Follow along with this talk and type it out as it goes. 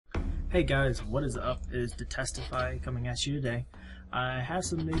Hey guys, what is up? It is Testify coming at you today. I have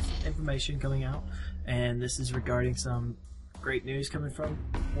some new information coming out, and this is regarding some great news coming from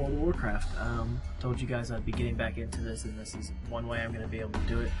World of Warcraft. Told you guys I'd be getting back into this, and this is one way I'm going to be able to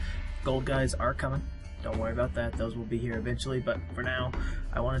do it. Gold guys are coming. Don't worry about that. Those will be here eventually, but for now,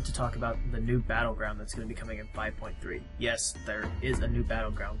 I wanted to talk about the new Battleground that's going to be coming in 5.3. Yes, there is a new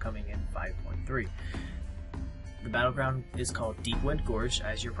Battleground coming in 5.3. The Battleground is called Deepwind Gorge,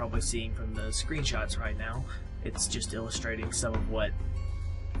 as you're probably seeing from the screenshots right now. It's just illustrating some of what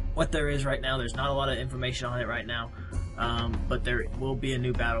there is right now. There's not a lot of information on it right now, but there will be a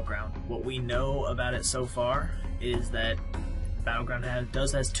new Battleground. What we know about it so far is that Battleground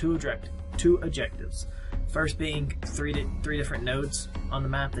has two objectives. First being three different nodes on the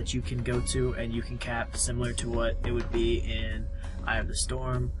map that you can go to and you can cap, similar to what it would be in Eye of the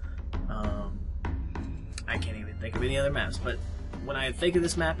Storm. I can't even think of any other maps, but when I think of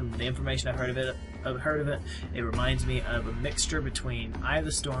this map and the information I've heard of it, it reminds me of a mixture between Eye of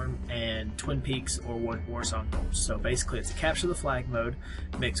the Storm and Twin Peaks or Warsong Gorge. So basically, it's a capture the flag mode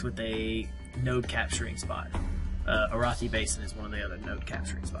mixed with a node capturing spot. Arathi Basin is one of the other node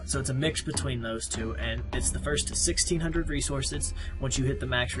capturing spots. So it's a mix between those two, and it's the first to 1,600 resources. Once you hit the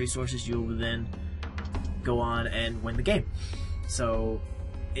max resources, you will then go on and win the game. So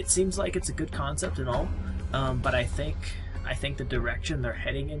it seems like it's a good concept and all. But I think the direction they're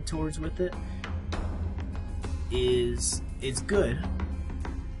heading in towards with it is good.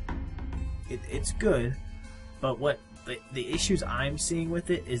 It's good, but what the issues I'm seeing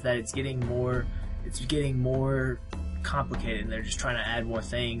with it is that it's getting more complicated, and they're just trying to add more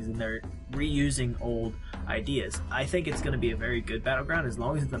things, and they're reusing old ideas. I think it's going to be a very good Battleground as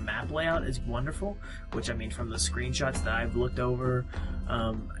long as the map layout is wonderful, which, I mean, from the screenshots that I've looked over,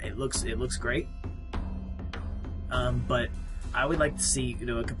 it looks great. But I would like to see,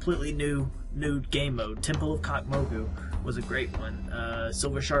 a completely new game mode. Temple of Kakmoku was a great one.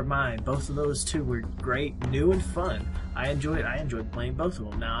 Silver Shard Mine, both of those two were great, new and fun. I enjoyed playing both of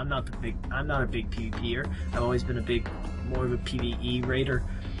them. Now I'm not a big PvPer. I've always been more of a PvE raider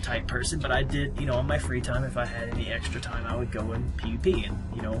type person, but I did, on my free time, if I had any extra time, I would go and PvP. And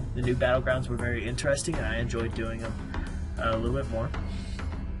the new Battlegrounds were very interesting, and I enjoyed doing them a little bit more.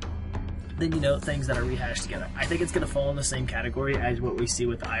 Then things that are rehashed together. I think it's going to fall in the same category as what we see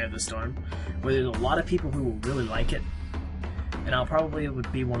with Eye of the Storm, where there's a lot of people who will really like it, and I'll probably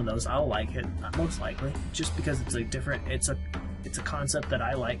would be one of those. I'll like it, most likely, just because it's it's a concept that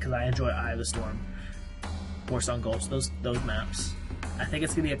I like, because I enjoy Eye of the Storm, Warsong Gorge, those maps. I think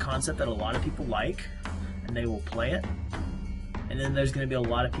it's going to be a concept that a lot of people like, and they will play it. And then there's going to be a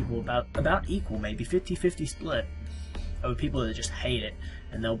lot of people about equal, maybe 50-50 split, of people that just hate it,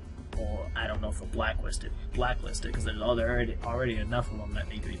 and I don't know if they'll blacklist it, because there's already enough of them that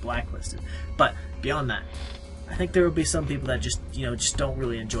need to be blacklisted. But beyond that, I think there will be some people that just don't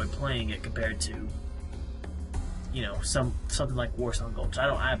really enjoy playing it compared to something like Warsong Gorge.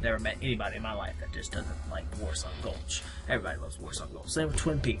 I've never met anybody in my life that just doesn't like Warsong Gorge. Everybody loves Warsong Gorge. Same with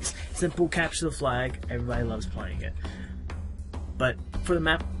Twin Peaks. Simple, capture the flag. Everybody loves playing it. But for the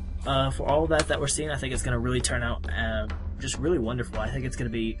map, for all of that we're seeing, I think it's going to really turn out just really wonderful. I think it's going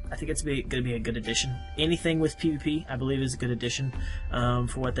to be a good addition. Anything with PvP, I believe, is a good addition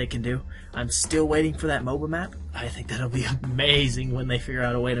for what they can do. I'm still waiting for that MOBA map. I think that'll be amazing when they figure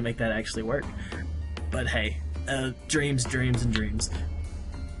out a way to make that actually work. But hey, dreams.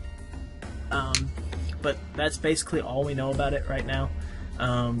 But that's basically all we know about it right now.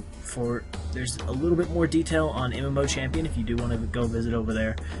 There's a little bit more detail on MMO Champion if you do want to go visit over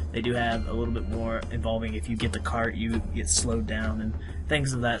there. They do have a little bit more involving if you get the cart, you get slowed down and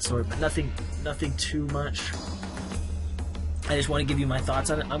things of that sort, but nothing too much. I just want to give you my thoughts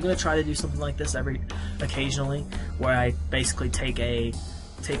on it. I'm going to try to do something like this occasionally, where I basically take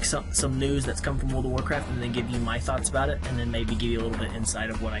some news that's come from World of Warcraft and then give you my thoughts about it, and then maybe give you a little bit insight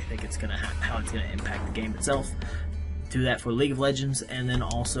of what I think how it's going to impact the game itself. Do that for League of Legends, and then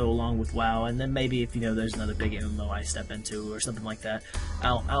also along with WoW, and then maybe if there's another big MMO I step into or something like that,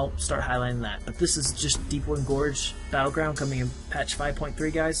 I'll start highlighting that. But this is just Deepwind Gorge Battleground coming in patch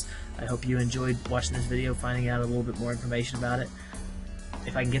 5.3, guys. I hope you enjoyed watching this video, finding out a little bit more information about it.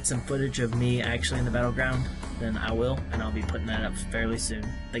 If I can get some footage of me actually in the Battleground, then I will, and I'll be putting that up fairly soon.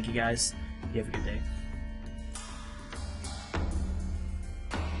 Thank you guys. You have a good day.